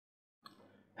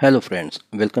Hello friends,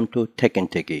 welcome to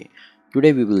TechNTechie.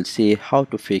 Today we will see how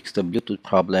to fix the Bluetooth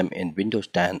problem in Windows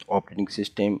 10 operating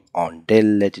system on Dell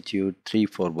Latitude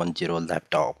 3410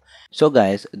 laptop. So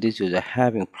guys, this user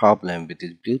having problem with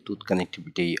his Bluetooth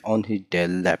connectivity on his Dell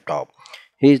laptop.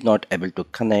 He is not able to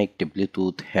connect the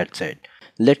Bluetooth headset.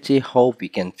 Let's see how we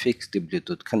can fix the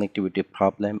Bluetooth connectivity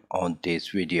problem on this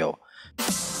video.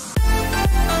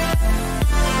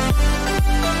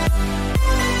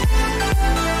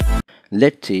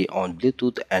 Let's see on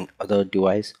Bluetooth and other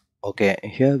device. Okay,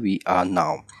 here we are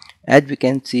now. As we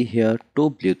can see here,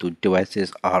 two Bluetooth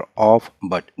devices are off,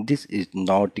 but this is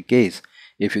not the case.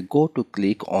 If we go to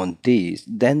click on this,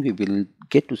 then we will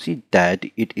get to see that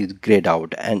it is grayed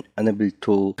out and unable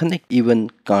to connect, even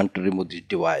can't remove this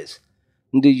device.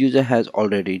 The user has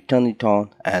already turned it on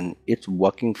and it's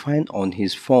working fine on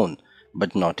his phone,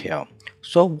 but not here.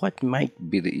 So what might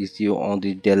be the issue on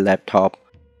the Dell laptop?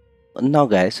 Now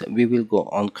guys, we will go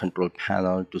on control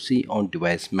panel to see on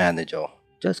device manager.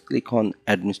 Just click on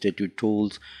administrative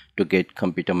tools to get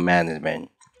computer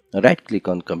management. Right click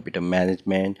on computer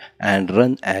management and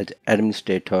run as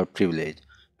administrator privilege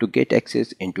to get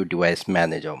access into device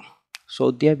manager.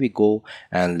 So there we go,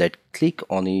 and let's click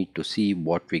on it to see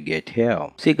what we get here.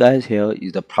 See guys, here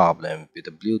is the problem with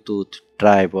the Bluetooth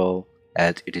driver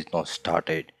as it is not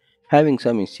started. Having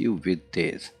some issue with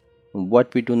this.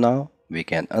 What we do now? We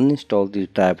can uninstall this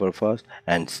driver first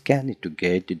and scan it to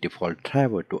get the default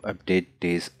driver to update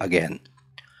this again.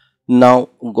 Now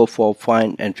go for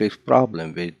find and fix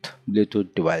problem with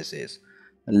Bluetooth devices.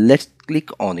 Let's click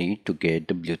on it to get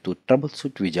the Bluetooth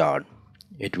troubleshoot wizard.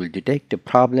 It will detect the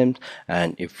problems,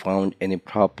 and if found any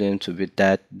problems with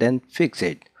that, then fix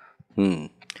it.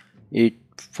 It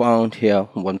found here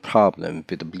one problem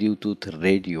with the Bluetooth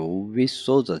radio, which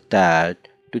shows us that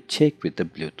to check with the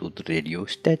Bluetooth radio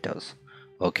status.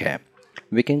 Okay,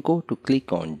 we can go to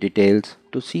click on details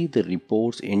to see the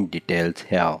reports in details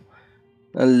here.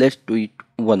 Let's do it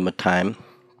one more time.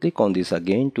 Click on this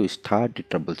again to start the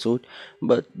troubleshoot,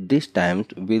 but this time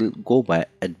we'll go by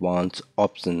advanced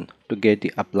option to get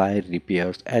the apply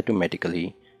repairs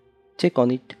automatically. Check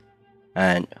on it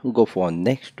and go for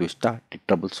next to start the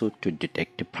troubleshoot to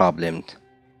detect the problems.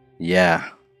 Yeah,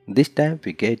 this time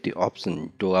we get the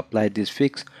option to apply this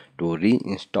fix to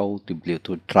reinstall the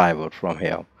Bluetooth driver from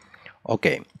here.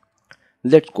 Okay,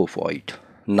 let's go for it.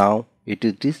 Now it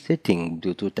is resetting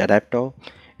Bluetooth adapter.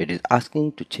 It is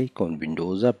asking to check on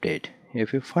Windows update.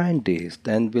 If you find this,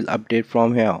 then we'll update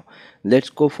from here. Let's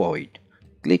go for it.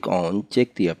 Click on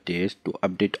check the updates to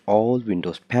update all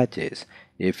Windows patches.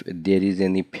 If there is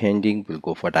any pending, we'll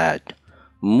go for that.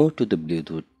 Move to the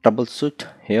Bluetooth troubleshoot.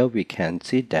 Here we can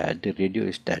see that the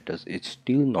radio status is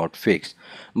still not fixed,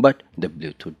 but the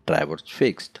Bluetooth driver is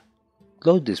fixed.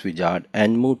 Close this wizard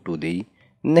and move to the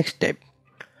next step.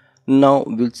 Now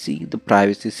we'll see the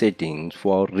privacy settings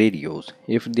for radios.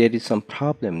 If there is some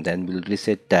problem, then we'll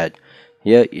reset that.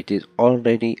 Here it is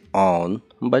already on,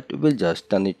 but we'll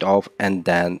just turn it off and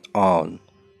then on.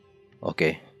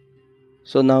 Okay,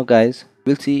 so now guys,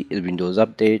 we'll see in Windows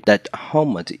update that how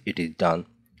much it is done.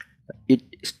 It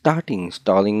starting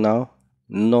installing now,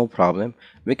 no problem.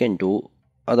 We can do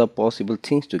other possible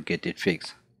things to get it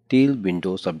fixed till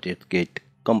Windows update get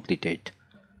completed.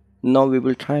 Now we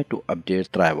will try to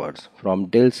update drivers from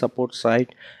Dell support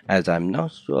site, as I'm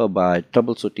not sure by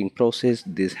troubleshooting process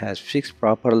this has fixed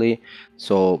properly.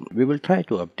 So we will try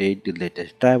to update the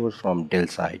latest drivers from Dell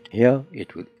site. Here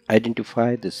it will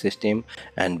identify the system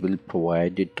and will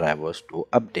provide the drivers to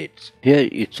updates. Here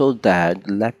it shows that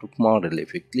the laptop model,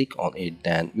 if we click on it,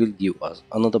 then will give us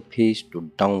another page to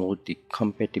download the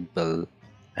compatible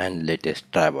and latest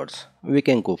drivers. We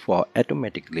can go for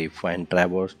automatically find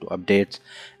drivers to updates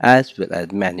as well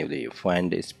as manually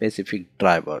find a specific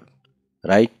driver,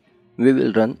 right? We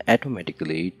will run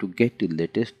automatically to get the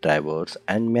latest drivers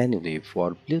and manually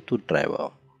for Bluetooth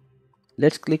driver.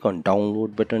 Let's click on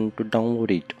download button to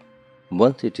download it.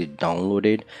 Once it is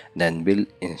downloaded, then we'll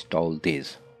install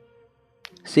this.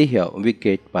 See here we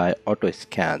get by auto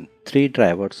scan 3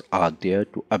 drivers are there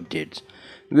to updates.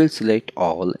 We'll select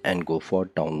all and go for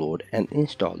download and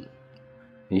install.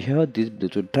 Here these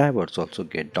Bluetooth drivers also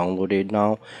get downloaded.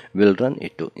 Now we'll run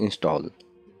it to install.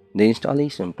 The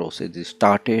installation process is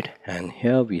started and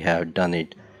here we have done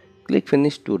it. Click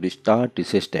finish to restart the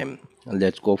system.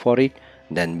 Let's go for it.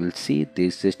 Then we'll see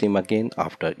this system again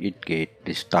after it get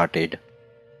restarted.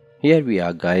 Here we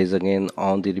are guys again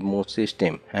on the remote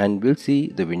system and we'll see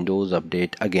the Windows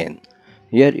update again.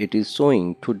 Here it is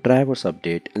showing to drivers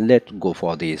update. Let's go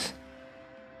for this.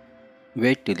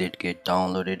 Wait till it get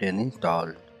downloaded and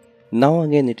installed. Now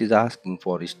again it is asking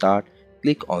for restart.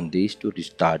 Click on this to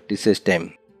restart the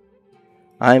system.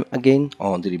 I'm again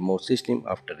on the remote system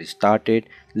after restarted.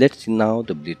 Let's see now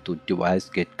the Bluetooth device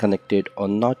get connected or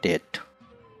not yet.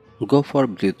 Go for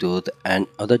Bluetooth and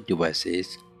other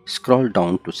devices. Scroll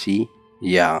down to see.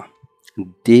 Yeah,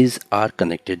 these are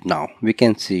connected now. We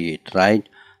can see it, right?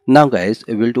 Now guys,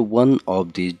 we will do one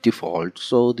of these default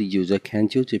so the user can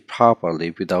use it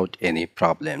properly without any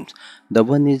problems. The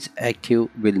one is active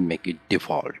will make it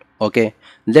default. Okay,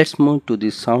 let's move to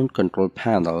the sound control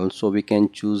panel so we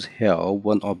can choose here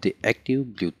one of the active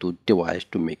Bluetooth device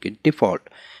to make it default.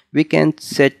 We can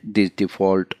set this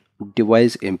default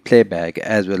device in playback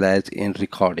as well as in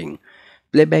recording.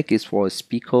 Playback is for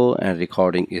speaker and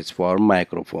recording is for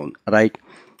microphone, right?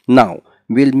 Now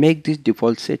we'll make these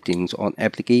default settings on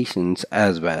applications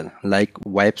as well, like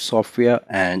web software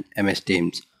and MS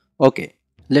Teams. Okay,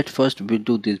 let's first we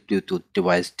do this Bluetooth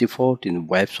device default in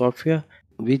web software.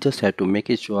 We just have to make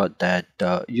it sure that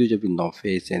the user will not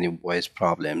face any voice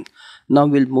problems. Now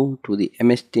we'll move to the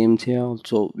MS Teams here.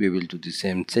 Also we will do the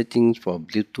same settings for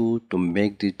Bluetooth to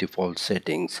make the default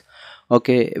settings.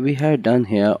 Okay, we have done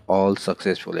here all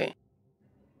successfully.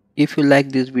 If you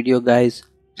like this video guys,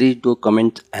 please do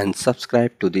comment and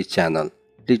subscribe to this channel.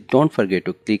 Please don't forget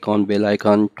to click on bell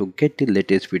icon to get the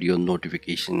latest video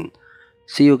notification.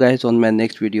 See you guys on my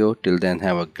next video. Till then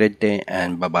have a great day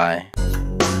and bye bye.